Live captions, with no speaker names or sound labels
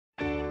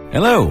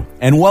Hello,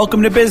 and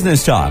welcome to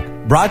Business Talk,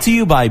 brought to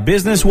you by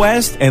Business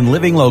West and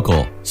Living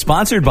Local,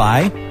 sponsored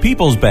by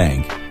People's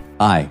Bank.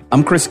 Hi,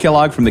 I'm Chris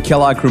Kellogg from the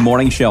Kellogg Crew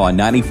Morning Show on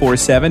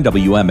 94.7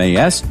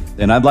 WMAS,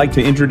 and I'd like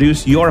to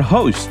introduce your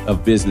host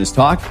of Business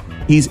Talk.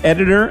 He's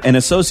editor and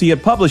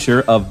associate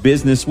publisher of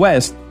Business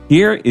West.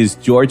 Here is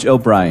George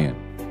O'Brien.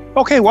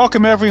 Okay,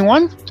 welcome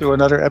everyone to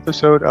another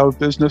episode of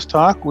Business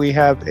Talk. We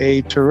have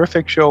a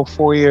terrific show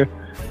for you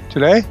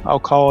today. I'll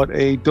call it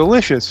a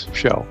delicious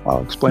show.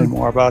 I'll explain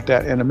more about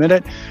that in a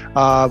minute.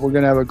 We're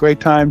going to have a great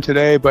time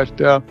today, but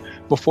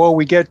before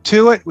we get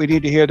to it, we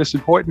need to hear this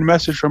important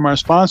message from our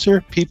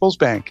sponsor, People's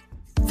Bank.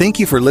 Thank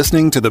you for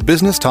listening to the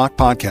Business Talk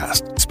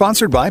podcast,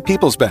 sponsored by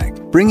People's Bank,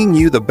 bringing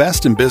you the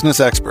best in business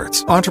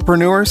experts,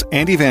 entrepreneurs,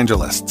 and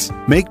evangelists.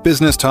 Make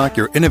Business Talk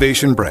your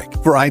innovation break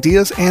for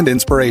ideas and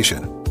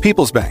inspiration.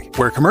 People's Bank,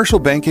 where commercial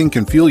banking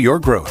can fuel your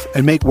growth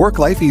and make work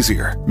life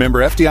easier.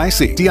 Member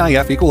FDIC,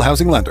 DIF Equal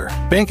Housing Lender.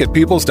 Bank at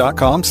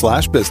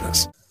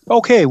peoples.com/business.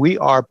 Okay, we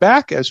are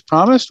back. As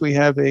promised, we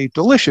have a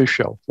delicious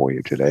show for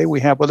you today.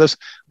 We have with us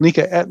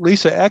Lisa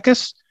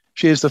Eckes.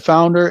 She is the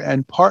founder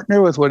and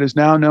partner with what is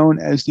now known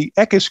as the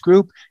Eckes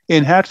Group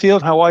in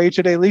Hatfield. How are you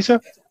today,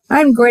 Lisa?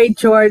 I'm great,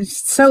 George.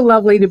 So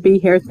lovely to be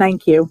here.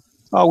 Thank you.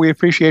 Oh, we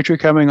appreciate you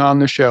coming on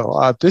the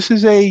show. This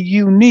is a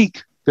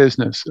unique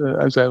business,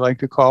 as I like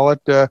to call it.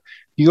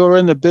 You're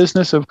in the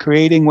business of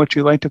creating what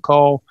you like to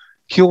call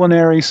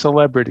culinary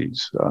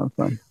celebrities.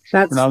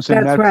 That's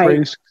pronouncing that right.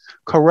 Phrase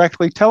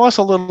correctly. Tell us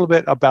a little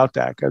bit about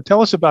that.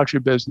 Tell us about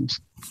your business.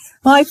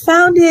 Well, I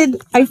founded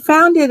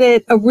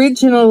it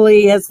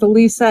originally as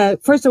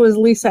first it was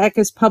Lisa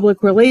Eckes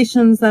Public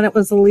Relations, then it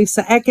was the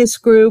Lisa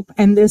Eckes Group,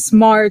 and this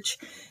March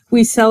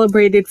we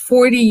celebrated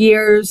 40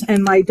 years,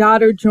 and my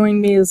daughter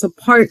joined me as a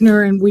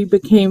partner, and we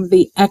became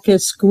the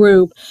Eckes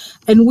Group.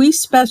 And we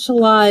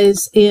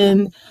specialize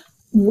in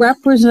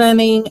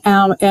representing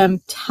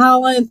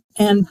talent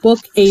and book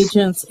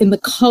agents in the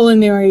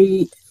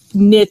culinary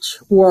niche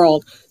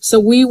world. So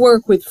we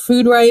work with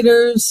food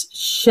writers,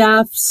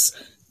 chefs,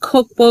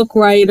 cookbook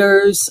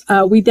writers.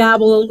 We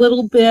dabble a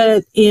little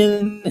bit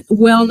in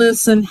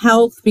wellness and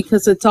health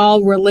because it's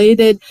all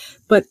related,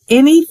 but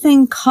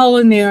anything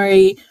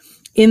culinary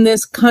in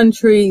this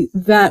country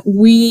that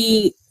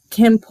we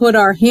can put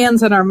our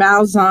hands and our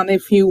mouths on,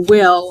 if you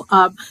will,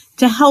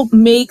 to help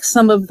make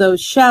some of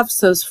those chefs,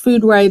 those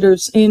food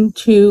writers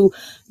into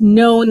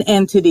known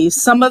entities.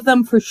 Some of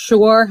them for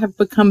sure have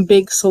become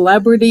big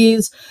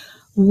celebrities.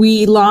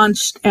 We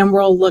launched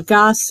Emeril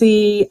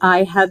Lagasse.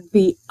 I had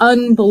the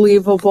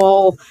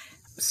unbelievable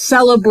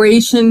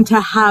celebration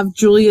to have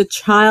Julia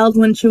Child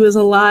when she was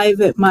alive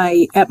at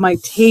my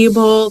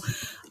table.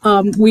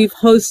 We've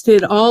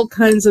hosted all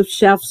kinds of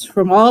chefs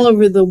from all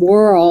over the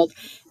world,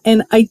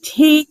 and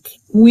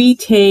we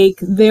take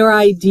their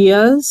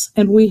ideas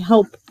and we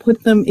help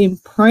put them in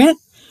print.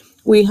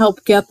 We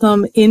help get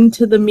them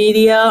into the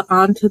media,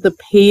 onto the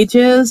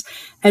pages,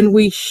 and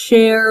we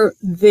share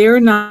their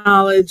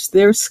knowledge,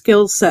 their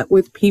skill set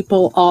with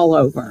people all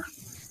over.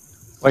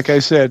 Like I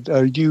said,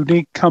 a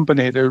unique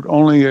company. There are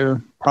only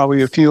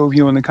probably a few of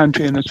you in the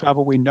country, and there's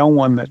probably no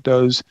one that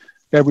does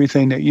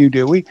everything that you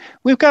do.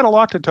 We've got a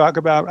lot to talk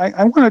about.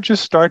 I want to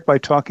just start by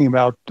talking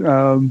about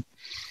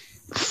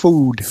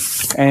food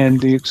and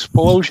the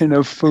explosion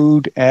of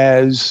food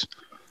as,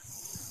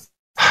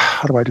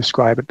 how do I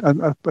describe it?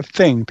 A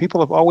thing.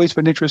 People have always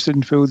been interested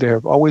in food. There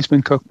have always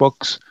been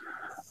cookbooks.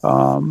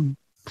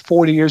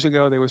 40 years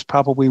ago, there was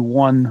probably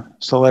one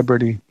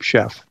celebrity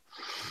chef.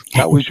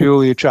 That was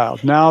Julia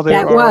Child. Now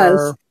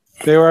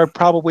there are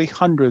probably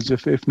hundreds,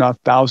 if not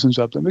thousands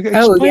of them.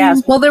 Oh,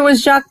 yes. Well, there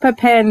was Jacques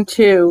Pepin,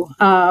 too.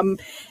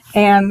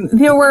 And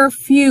there were a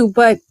few,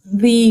 but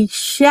the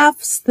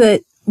chefs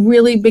that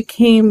really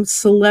became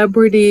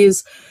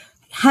celebrities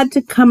had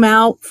to come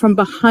out from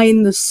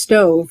behind the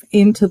stove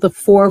into the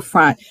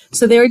forefront.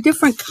 So they're a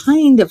different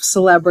kind of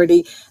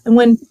celebrity. And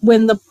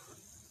when the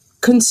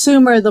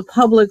consumer, the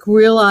public,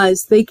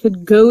 realized they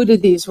could go to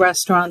these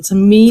restaurants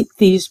and meet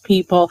these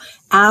people,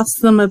 ask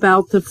them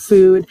about the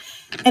food.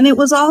 And it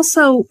was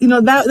also,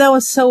 that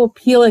was so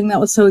appealing. That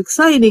was so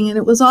exciting. And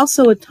it was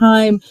also a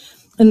time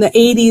in the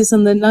 80s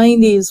and the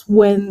 90s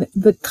when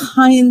the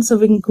kinds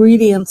of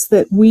ingredients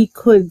that we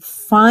could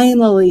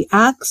finally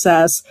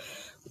access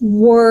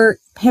were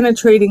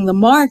penetrating the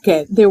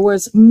market. There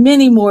was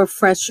many more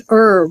fresh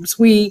herbs.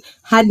 We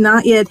had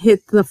not yet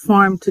hit the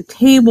farm to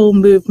table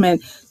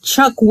movement.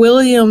 Chuck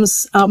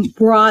Williams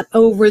brought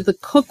over the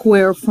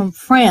cookware from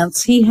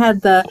France. He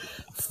had the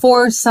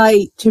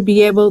foresight to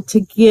be able to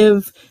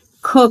give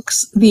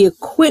cooks the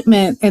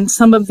equipment and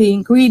some of the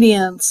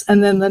ingredients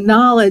and then the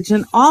knowledge.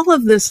 And all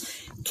of this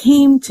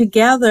came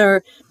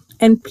together,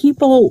 and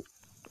people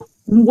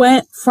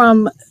went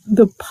from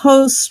the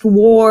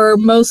post-war,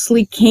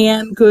 mostly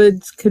canned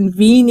goods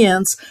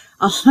convenience,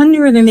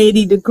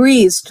 180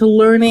 degrees to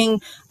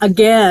learning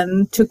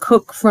again to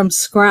cook from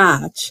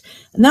scratch.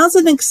 And that was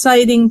an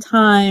exciting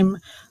time,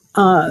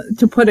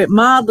 to put it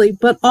mildly,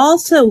 but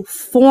also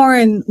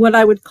foreign, what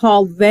I would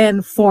call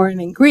then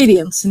foreign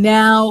ingredients.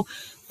 Now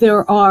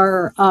There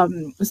are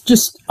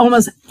just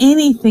almost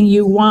anything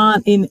you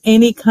want in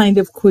any kind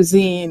of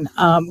cuisine,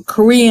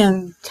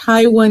 Korean,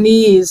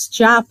 Taiwanese,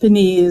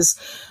 Japanese,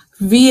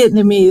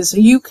 Vietnamese.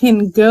 You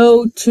can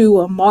go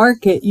to a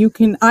market. You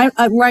can,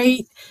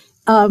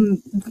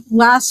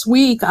 last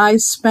week I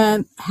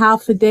spent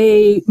half a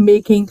day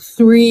making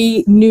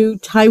 3 new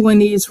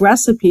Taiwanese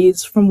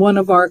recipes from one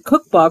of our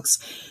cookbooks.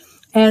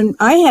 And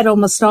I had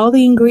almost all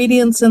the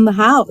ingredients in the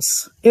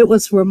house. It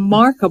was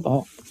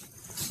remarkable.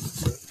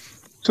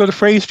 So the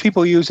phrase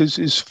people use is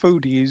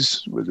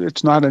foodies.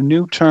 It's not a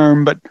new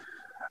term, but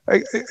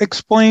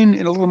explain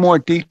in a little more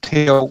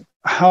detail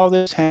how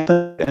this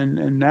happened,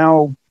 and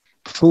now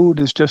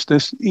food is just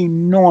this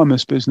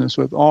enormous business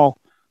with all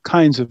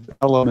kinds of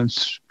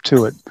elements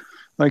to it.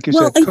 Like you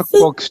said,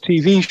 cookbooks,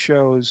 TV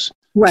shows,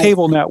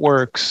 cable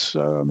networks,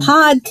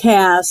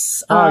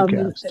 podcasts,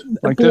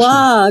 like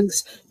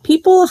blogs.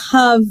 People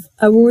have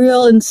a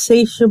real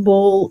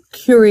insatiable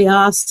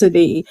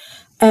curiosity.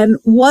 And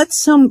one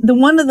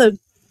of the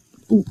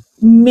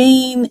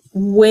main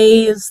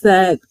ways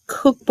that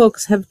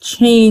cookbooks have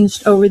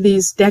changed over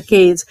these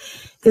decades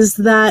is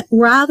that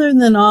rather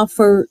than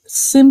offer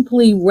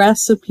simply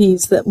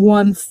recipes that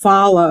one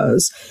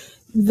follows,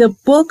 the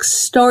books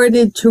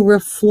started to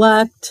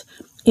reflect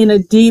in a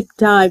deep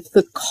dive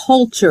the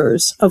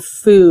cultures of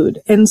food.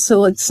 And so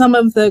like some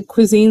of the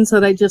cuisines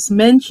that I just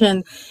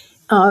mentioned,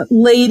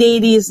 late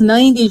 80s,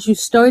 90s, you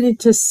started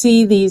to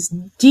see these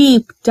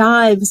deep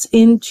dives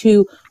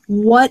into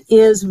what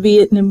is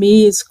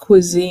Vietnamese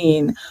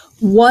cuisine,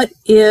 what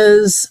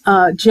is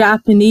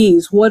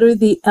Japanese, what are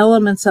the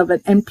elements of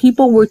it. And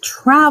people were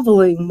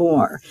traveling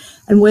more.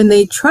 And when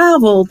they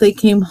traveled, they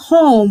came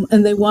home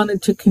and they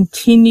wanted to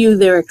continue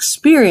their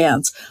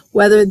experience,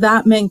 whether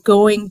that meant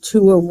going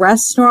to a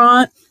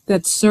restaurant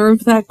that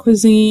served that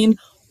cuisine,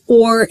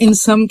 or in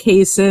some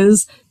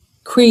cases,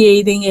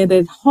 creating it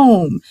at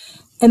home.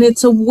 And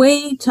it's a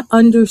way to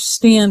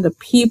understand a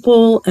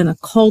people and a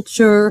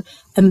culture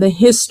and the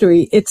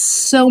history. It's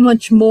so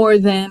much more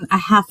than a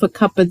half a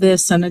cup of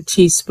this and a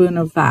teaspoon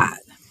of that.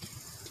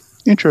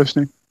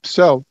 Interesting.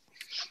 So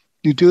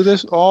you do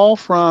this all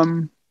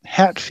from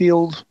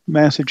Hatfield,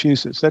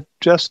 Massachusetts. That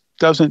just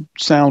doesn't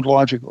sound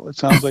logical. It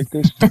sounds like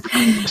this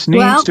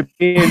needs to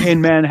be in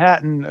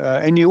Manhattan,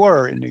 and you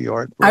were in New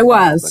York. I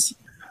was.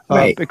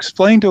 Right.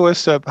 Explain to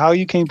us how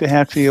you came to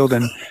Hatfield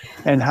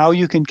and how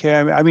you can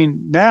carry. I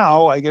mean,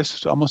 now I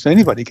guess almost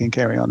anybody can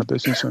carry on a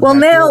business. Well,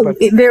 now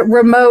the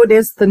remote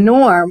is the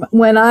norm.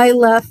 When I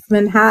left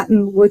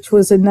Manhattan, which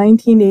was in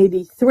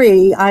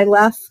 1983, I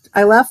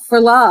left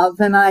for love,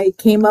 and I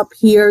came up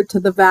here to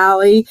the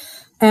Valley.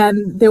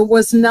 And there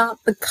was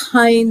not the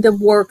kind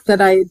of work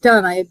that I had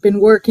done. I had been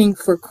working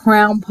for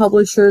Crown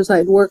Publishers. I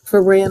had worked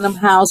for Random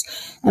House,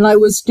 and I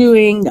was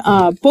doing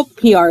book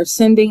PR,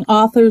 sending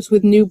authors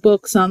with new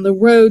books on the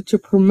road to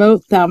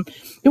promote them.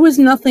 There was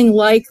nothing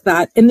like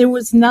that. And there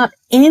was not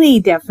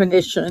any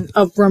definition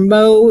of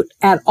remote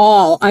at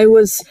all. I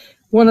was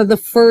one of the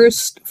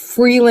first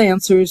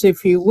freelancers,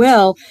 if you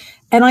will.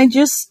 And I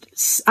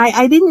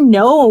didn't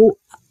know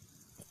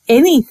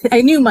anything.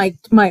 I knew my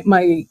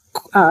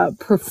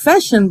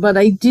profession, but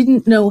I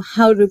didn't know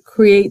how to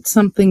create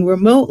something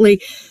remotely.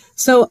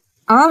 So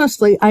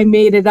honestly, I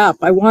made it up.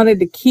 I wanted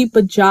to keep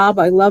a job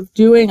I loved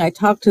doing. I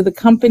talked to the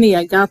company.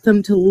 I got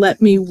them to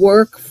let me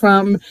work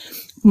from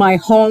my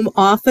home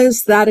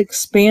office. That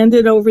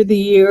expanded over the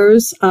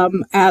years.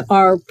 At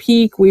our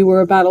peak, we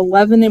were about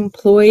 11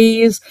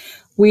 employees.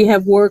 We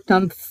have worked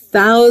on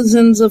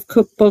thousands of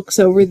cookbooks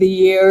over the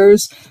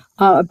years.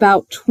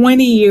 About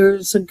 20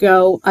 years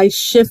ago, I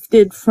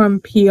shifted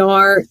from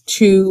PR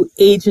to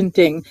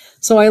agenting.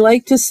 So I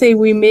like to say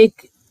we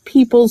make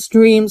people's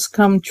dreams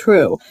come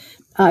true.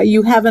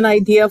 You have an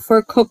idea for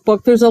a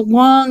cookbook. There's a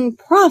long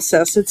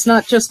process. It's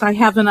not just I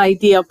have an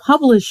idea,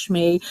 publish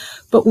me,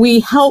 but we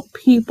help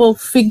people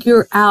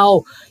figure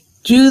out,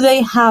 do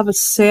they have a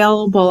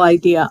saleable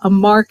idea, a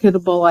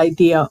marketable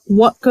idea?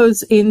 What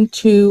goes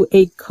into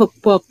a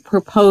cookbook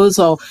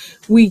proposal?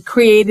 We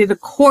created a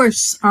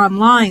course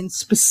online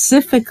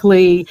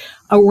specifically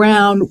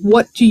around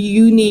what do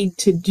you need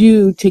to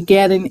do to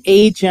get an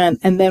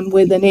agent, and then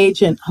with an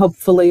agent,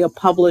 hopefully a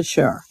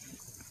publisher.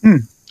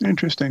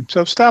 Interesting.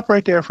 So stop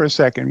right there for a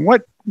second.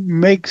 What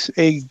makes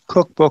a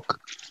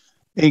cookbook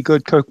a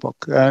good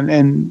cookbook?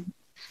 And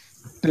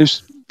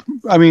there's,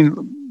 I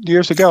mean,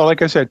 years ago,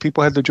 like I said,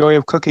 people had the joy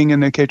of cooking in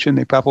their kitchen.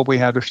 They probably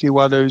had a few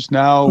others.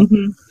 Now,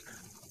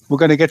 we're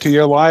going to get to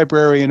your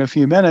library in a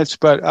few minutes,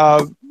 but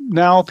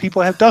now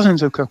people have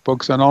dozens of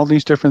cookbooks on all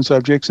these different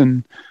subjects,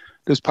 and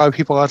there's probably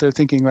people out there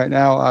thinking right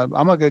now,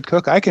 I'm a good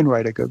cook. I can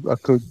write a good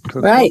cookbook.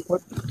 Right.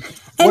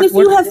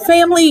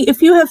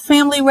 If you have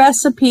family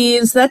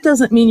recipes, that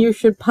doesn't mean you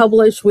should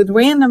publish with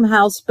Random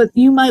House, but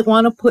you might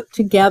want to put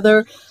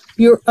together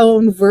your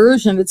own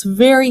version. It's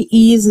very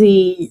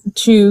easy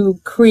to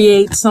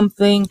create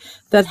something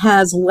that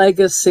has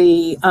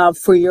legacy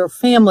for your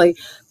family.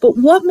 But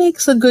what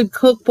makes a good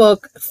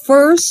cookbook?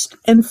 First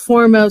and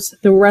foremost,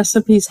 the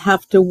recipes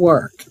have to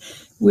work.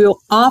 we'll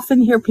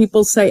often hear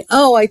people say,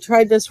 oh, I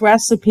tried this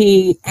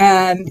recipe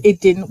and it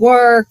didn't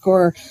work,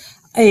 or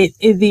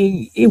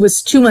it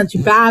was too much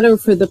batter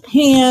for the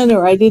pan,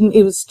 or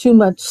it was too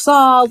much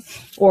salt,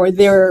 or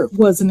there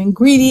was an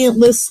ingredient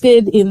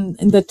listed in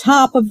the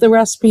top of the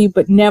recipe,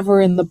 but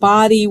never in the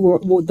body, or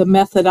the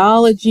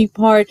methodology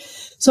part.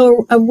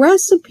 So a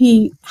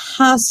recipe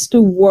has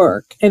to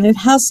work, and it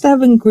has to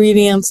have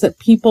ingredients that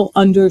people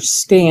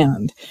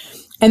understand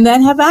and that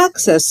have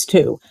access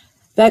to.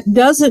 That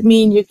doesn't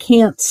mean you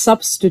can't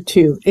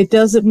substitute. It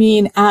doesn't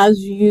mean as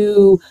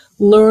you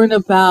learn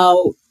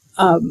about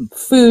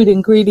food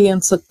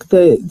ingredients,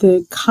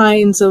 the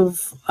kinds of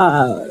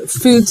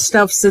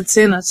foodstuffs that's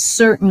in a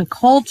certain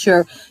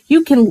culture,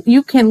 you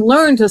can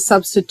learn to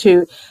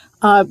substitute.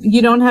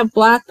 You don't have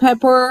black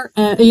pepper,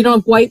 you don't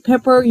have white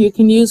pepper, you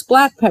can use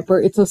black pepper.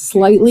 It's a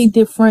slightly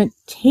different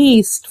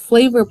taste,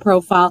 flavor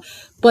profile,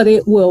 but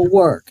it will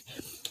work.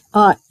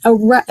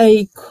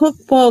 A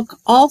cookbook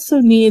also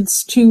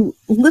needs to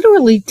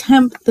literally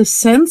tempt the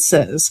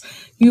senses.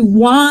 You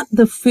want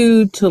the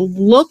food to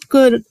look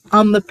good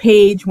on the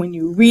page when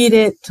you read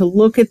it, to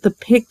look at the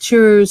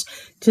pictures,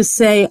 to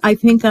say, I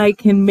think I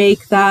can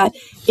make that.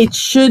 It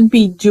should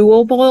be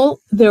doable.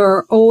 There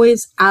are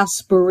always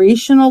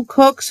aspirational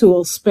cooks who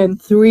will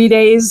spend 3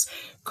 days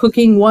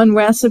cooking one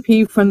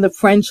recipe from the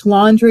French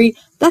Laundry.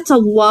 That's a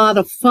lot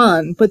of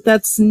fun, but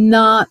that's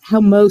not how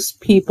most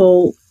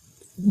people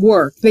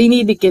work. They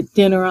need to get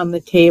dinner on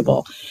the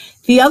table.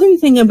 The other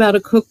thing about a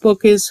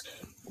cookbook is,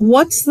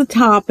 what's the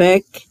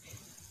topic?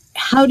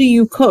 How do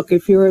you cook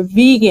if you're a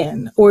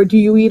vegan, or do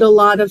you eat a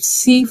lot of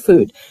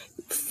seafood?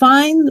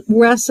 Find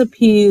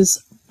recipes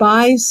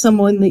by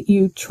someone that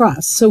you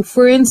trust. So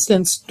for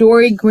instance,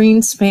 Dory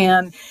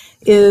Greenspan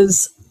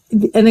is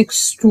an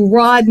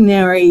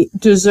extraordinary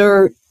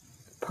dessert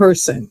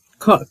person,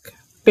 cook,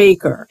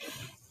 baker.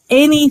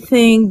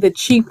 Anything that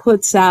she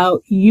puts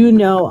out,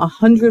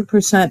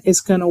 100% is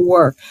going to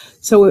work.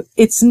 So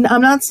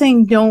I'm not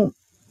saying don't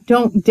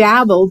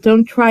dabble,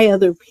 don't try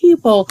other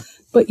people,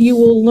 but you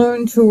will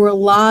learn to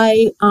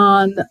rely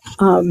on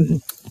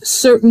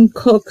certain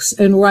cooks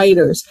and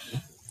writers.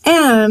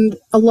 And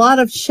a lot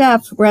of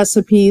chef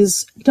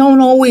recipes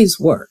don't always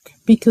work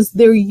because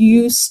they're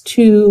used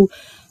to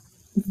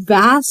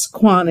vast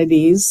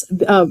quantities.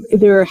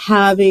 They're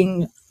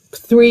having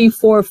 3,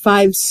 4,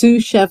 5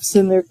 sous chefs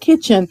in their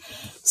kitchen.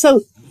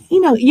 So,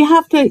 you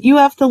have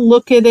to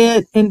look at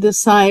it and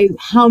decide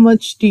how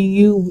much do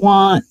you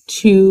want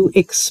to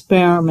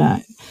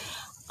experiment.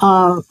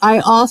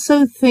 I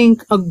also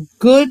think a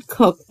good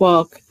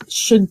cookbook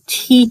should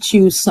teach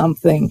you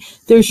something.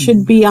 There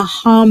should be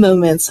aha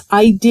moments.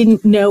 I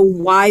didn't know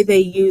why they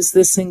use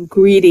this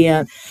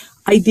ingredient.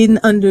 I didn't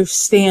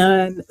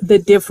understand the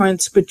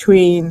difference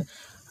between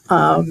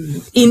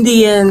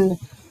Indian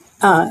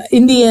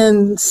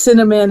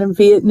cinnamon and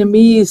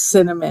Vietnamese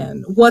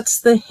cinnamon. What's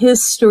the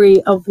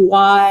history of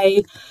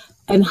why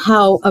and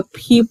how a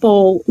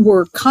people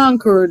were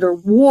conquered, or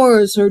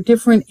wars, or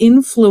different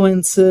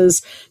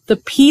influences? The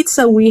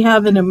pizza we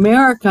have in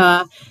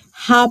America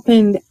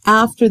happened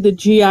after the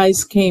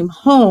GIs came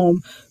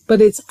home,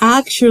 but it's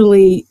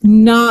actually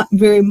not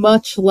very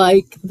much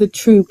like the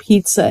true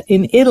pizza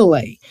in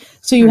Italy.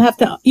 So you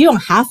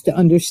don't have to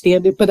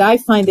understand it, but I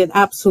find it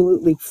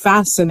absolutely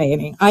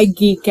fascinating. I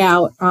geek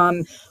out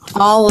on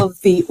all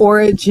of the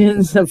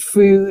origins of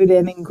food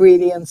and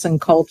ingredients and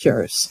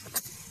cultures.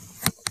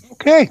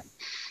 Okay.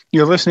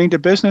 You're listening to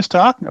Business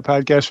Talk, a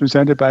podcast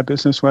presented by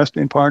Business West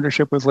in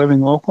partnership with Living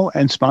Local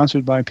and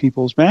sponsored by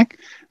People's Bank.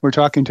 We're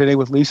talking today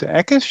with Lisa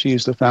Eckes. She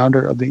is the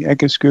founder of the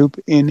Eckes Group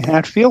in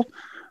Hatfield.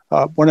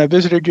 When I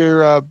visited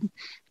your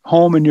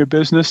home and your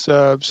business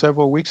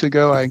several weeks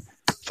ago, I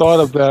thought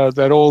of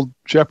that old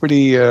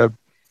Jeopardy,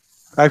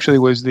 actually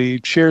was the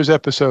Cheers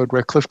episode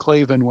where Cliff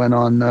Clavin went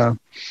on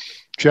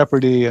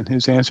Jeopardy, and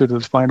his answer to the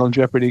final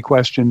Jeopardy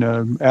question,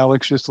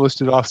 Alex just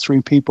listed off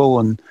 3 people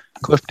and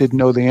Cliff didn't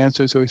know the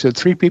answer. So he said,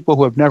 3 people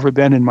who have never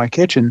been in my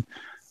kitchen.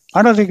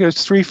 I don't think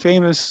there's 3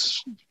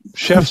 famous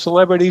chef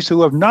celebrities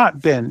who have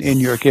not been in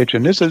your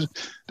kitchen. This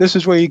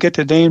is where you get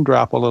to name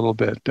drop a little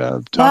bit.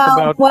 Talk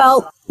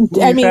about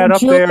had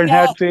up Julia, there in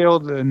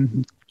Hatfield.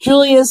 And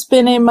Julia's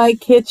been in my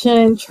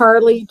kitchen,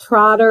 Charlie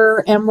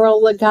Trotter,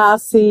 Emeril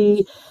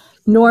Lagasse,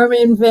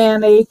 Norman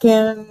Van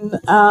Aken.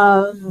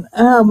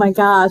 Oh my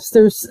gosh,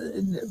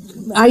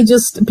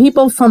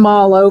 people from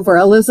all over.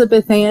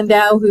 Elizabeth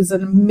Andau, who's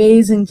an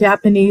amazing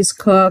Japanese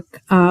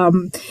cook.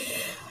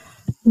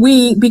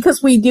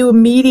 Because we do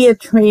media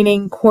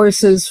training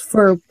courses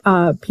for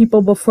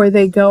people before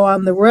they go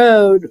on the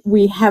road,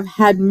 we have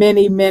had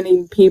many,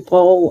 many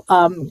people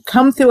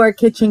come through our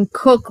kitchen,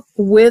 cook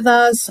with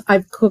us.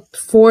 I've cooked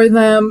for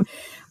them.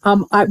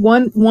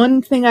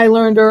 One thing I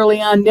learned early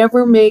on: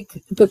 never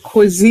make the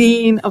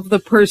cuisine of the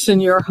person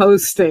you're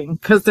hosting,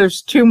 because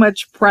there's too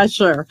much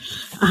pressure.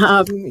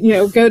 Go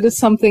to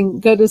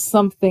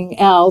something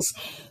else.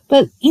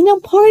 But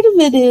part of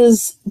it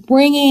is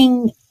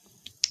bringing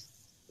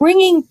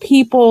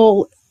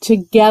people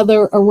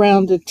together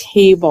around a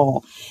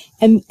table.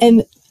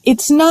 And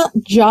it's not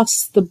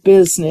just the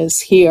business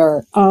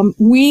here.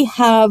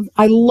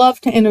 I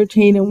love to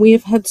entertain, and we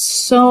have had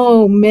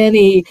so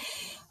many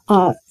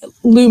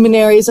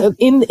luminaries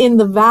in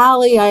the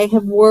Valley. I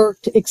have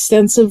worked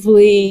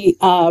extensively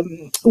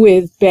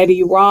with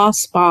Betty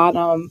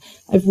Rossbottom.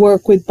 I've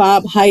worked with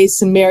Bob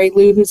Heiss and Mary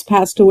Lou, who's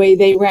passed away.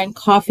 They ran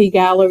Coffee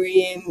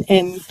Gallery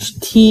and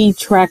Tea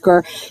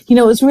Trekker. You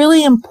know, it's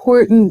really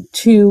important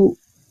to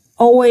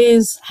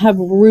always have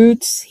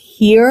roots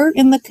here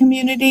in the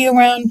community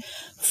around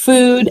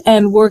food,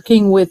 and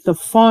working with the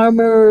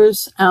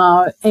farmers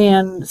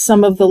and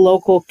some of the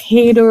local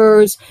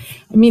caterers.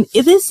 I mean,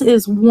 this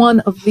is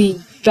one of the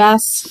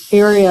best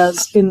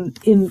areas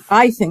in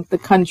I think the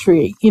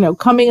country. You know,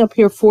 coming up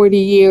here 40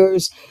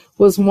 years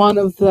was one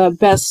of the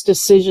best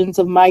decisions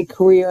of my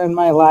career and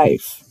my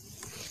life.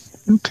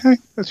 Okay,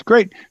 that's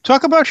great.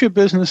 Talk about your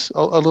business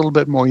a little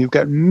bit more. You've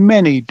got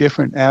many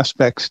different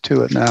aspects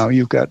to it now.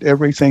 You've got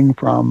everything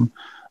from,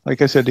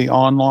 like I said, the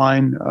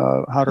online,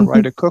 how to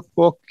write a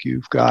cookbook.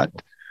 You've got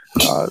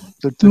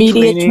the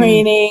media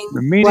training.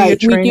 The media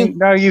training.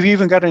 Now you've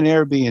even got an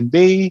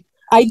Airbnb.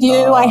 I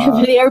do. I have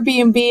an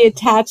Airbnb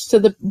attached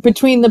to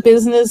between the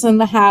business and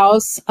the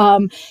house.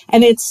 And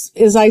it's,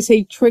 as I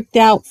say, tricked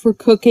out for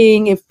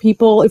cooking if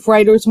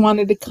writers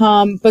wanted to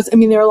come. But I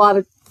mean, there are a lot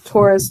of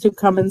tourists who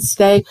come and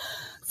stay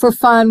for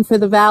fun for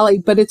the Valley,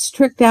 but it's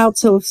tricked out.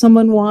 So if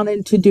someone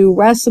wanted to do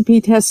recipe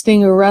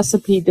testing or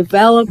recipe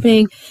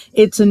developing,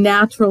 it's a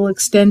natural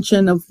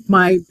extension of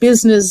my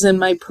business and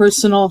my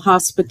personal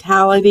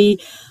hospitality.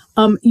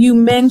 You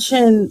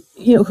mentioned,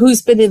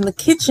 who's been in the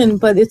kitchen,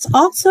 but it's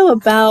also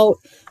about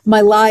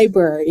my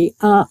library.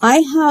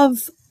 I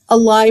have a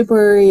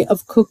library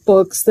of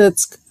cookbooks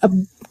that's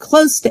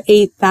close to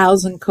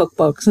 8,000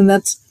 cookbooks, and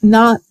that's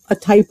not a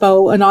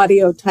typo, an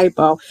audio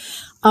typo.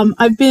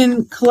 I've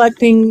been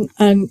collecting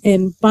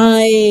and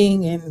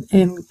buying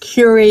and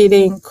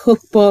curating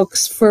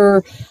cookbooks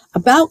for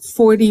about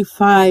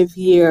 45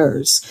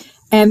 years.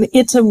 And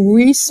it's a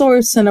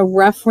resource and a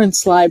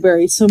reference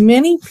library. So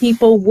many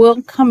people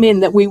will come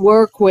in that we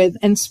work with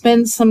and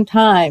spend some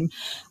time.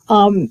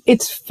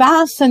 It's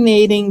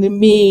fascinating to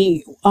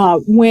me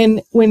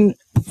when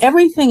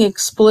everything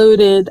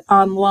exploded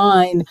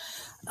online.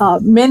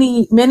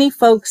 Many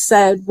folks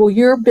said, well,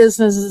 your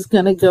business is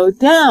going to go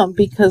down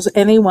because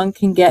anyone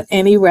can get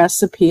any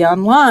recipe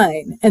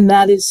online. And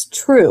that is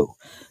true,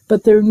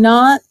 but they're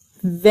not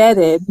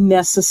vetted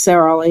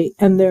necessarily,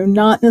 and they're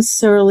not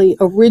necessarily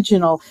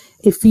original.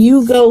 If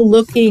you go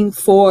looking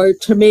for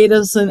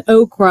tomatoes and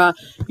okra,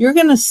 you're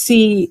going to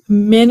see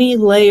many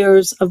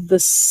layers of the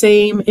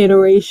same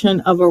iteration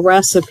of a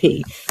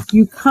recipe.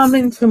 You come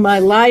into my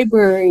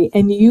library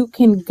and you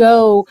can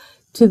go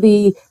to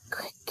the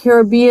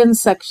Caribbean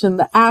section,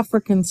 the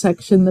African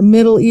section, the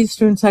Middle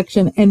Eastern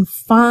section, and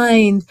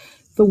find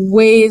the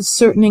ways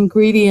certain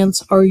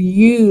ingredients are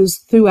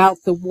used throughout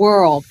the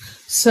world.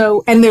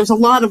 So, and there's a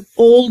lot of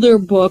older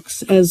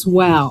books as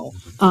well.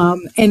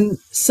 And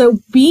so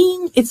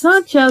it's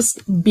not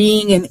just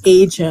being an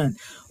agent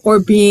or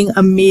being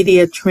a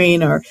media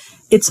trainer.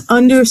 It's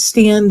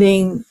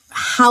understanding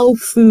how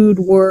food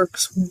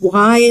works,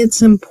 why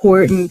it's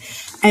important,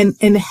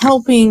 and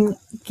helping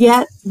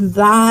get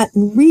that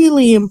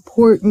really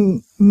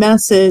important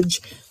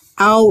message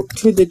out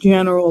to the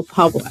general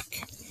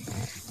public.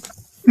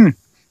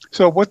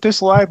 So with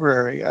this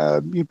library,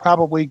 you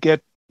probably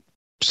get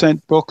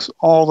sent books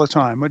all the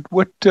time.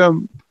 What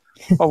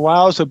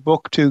allows a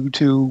book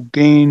to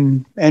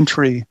gain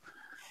entry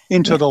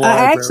into the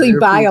library? I actually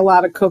buy a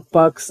lot of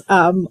cookbooks,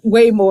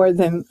 way more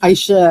than I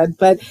should.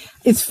 But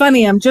it's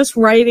funny, I'm just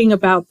writing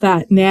about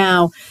that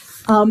now.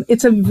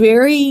 It's a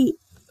very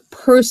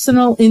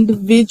personal,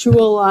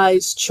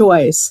 individualized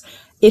choice.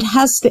 It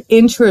has to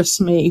interest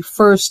me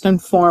first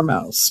and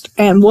foremost.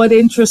 And what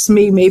interests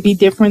me may be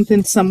different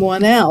than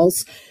someone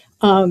else.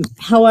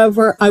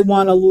 However, I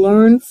want to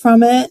learn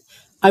from it.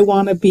 I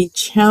want to be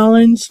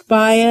challenged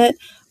by it.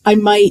 I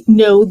might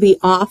know the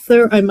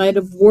author. I might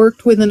have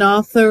worked with an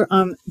author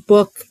on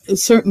a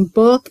certain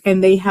book,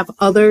 and they have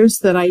others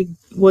that I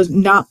was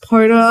not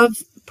part of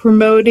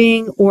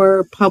promoting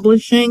or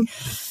publishing.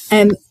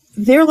 And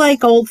they're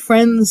like old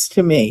friends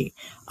to me.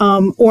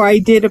 Or I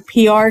did a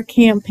PR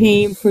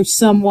campaign for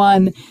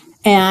someone,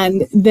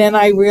 and then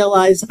I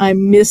realized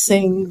I'm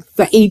missing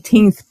the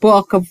 18th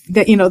book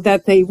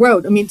that they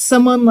wrote. I mean,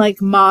 someone like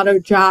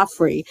Madhur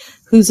Jaffrey,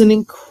 who's an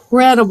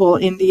incredible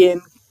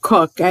Indian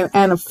cook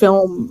and a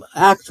film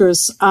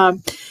actress.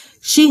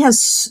 She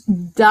has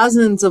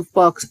dozens of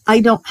books. I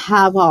don't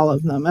have all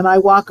of them, and I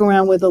walk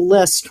around with a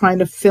list trying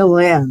to fill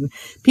in.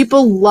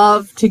 People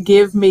love to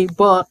give me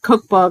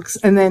cookbooks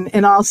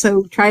and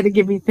also try to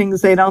give me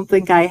things they don't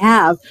think I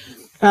have.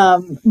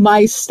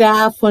 My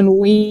staff, when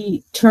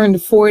we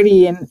turned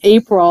 40 in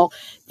April,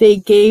 they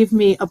gave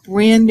me a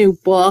brand new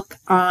book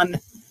on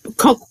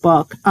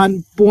cookbook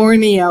on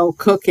Borneo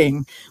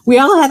cooking. We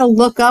all had to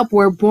look up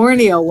where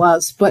Borneo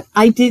was, but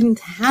I didn't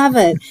have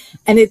it.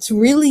 And it's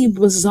really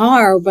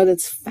bizarre, but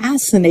it's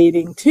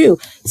fascinating too.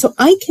 So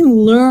I can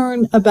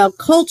learn about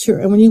culture.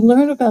 And when you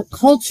learn about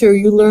culture,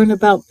 you learn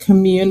about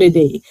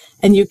community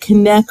and you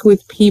connect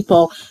with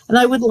people. And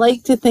I would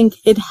like to think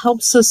it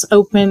helps us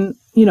open,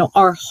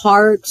 our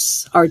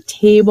hearts, our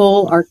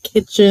table, our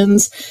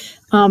kitchens.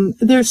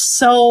 There's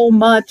so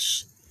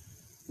much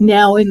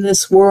now in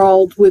this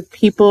world with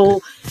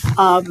people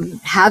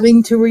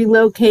having to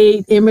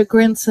relocate,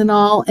 immigrants and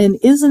all. And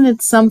isn't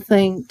it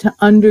something to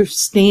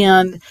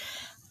understand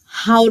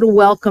how to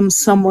welcome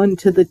someone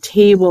to the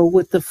table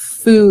with the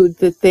food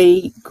that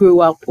they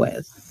grew up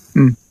with?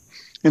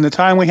 In the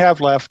time we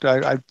have left,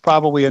 I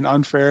probably an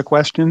unfair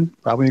question,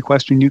 probably a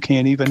question you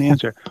can't even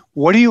answer.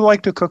 What do you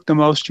like to cook the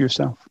most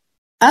yourself?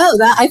 Oh,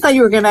 I thought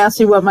you were going to ask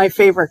me what my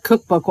favorite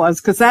cookbook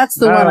was, because that's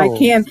the one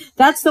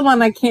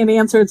I can't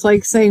answer. It's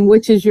like saying,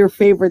 which is your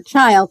favorite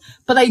child?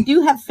 But I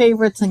do have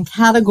favorites and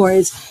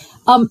categories.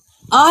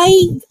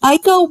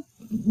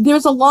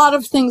 There's a lot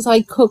of things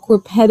I cook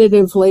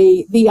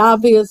repetitively. The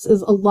obvious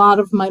is a lot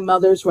of my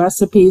mother's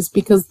recipes,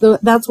 because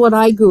that's what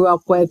I grew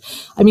up with.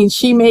 I mean,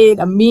 she made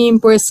a mean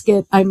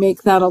brisket. I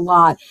make that a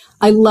lot.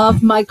 I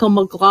love Michael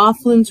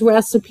McLaughlin's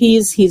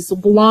recipes. He's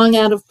long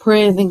out of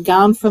print and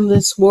gone from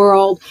this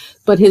world,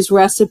 but his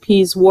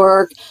recipes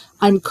work.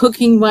 I'm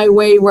cooking my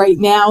way right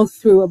now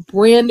through a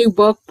brand new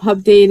book.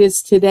 Pub date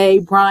is today.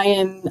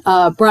 Brian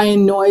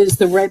Noyes,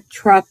 The Red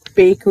Truck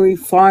Bakery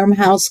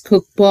Farmhouse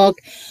Cookbook.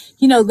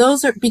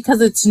 Those are,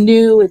 because it's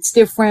new, it's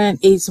different.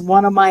 He's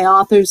one of my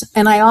authors.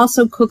 And I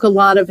also cook a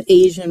lot of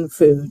Asian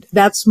food.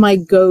 That's my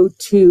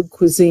go-to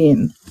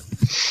cuisine.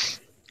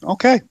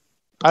 Okay.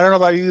 I don't know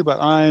about you,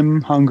 but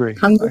I'm hungry.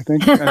 I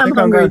think I'm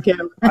hungry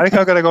too. I think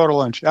I'm going to go to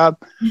lunch.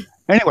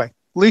 Anyway,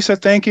 Lisa,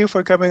 thank you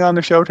for coming on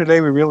the show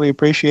today. We really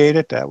appreciate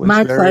it. That was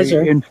my very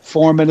pleasure.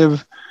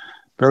 Informative,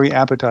 very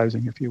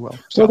appetizing, if you will.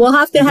 So, we'll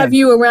have to have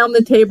you around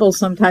the table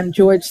sometime,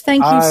 George.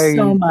 Thank you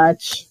so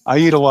much. I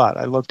eat a lot.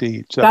 I love to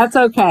eat. So. That's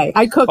okay.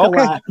 I cook a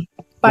lot.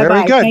 Bye-bye.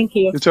 Very good. Thank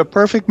you. It's a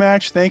perfect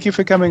match. Thank you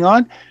for coming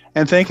on.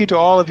 And thank you to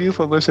all of you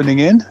for listening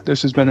in.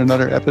 This has been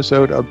another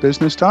episode of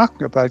Business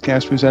Talk, a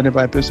podcast presented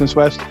by Business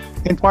West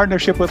in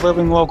partnership with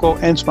Living Local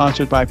and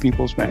sponsored by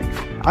People's Bank.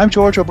 I'm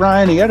George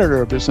O'Brien, the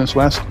editor of Business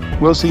West.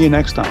 We'll see you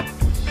next time.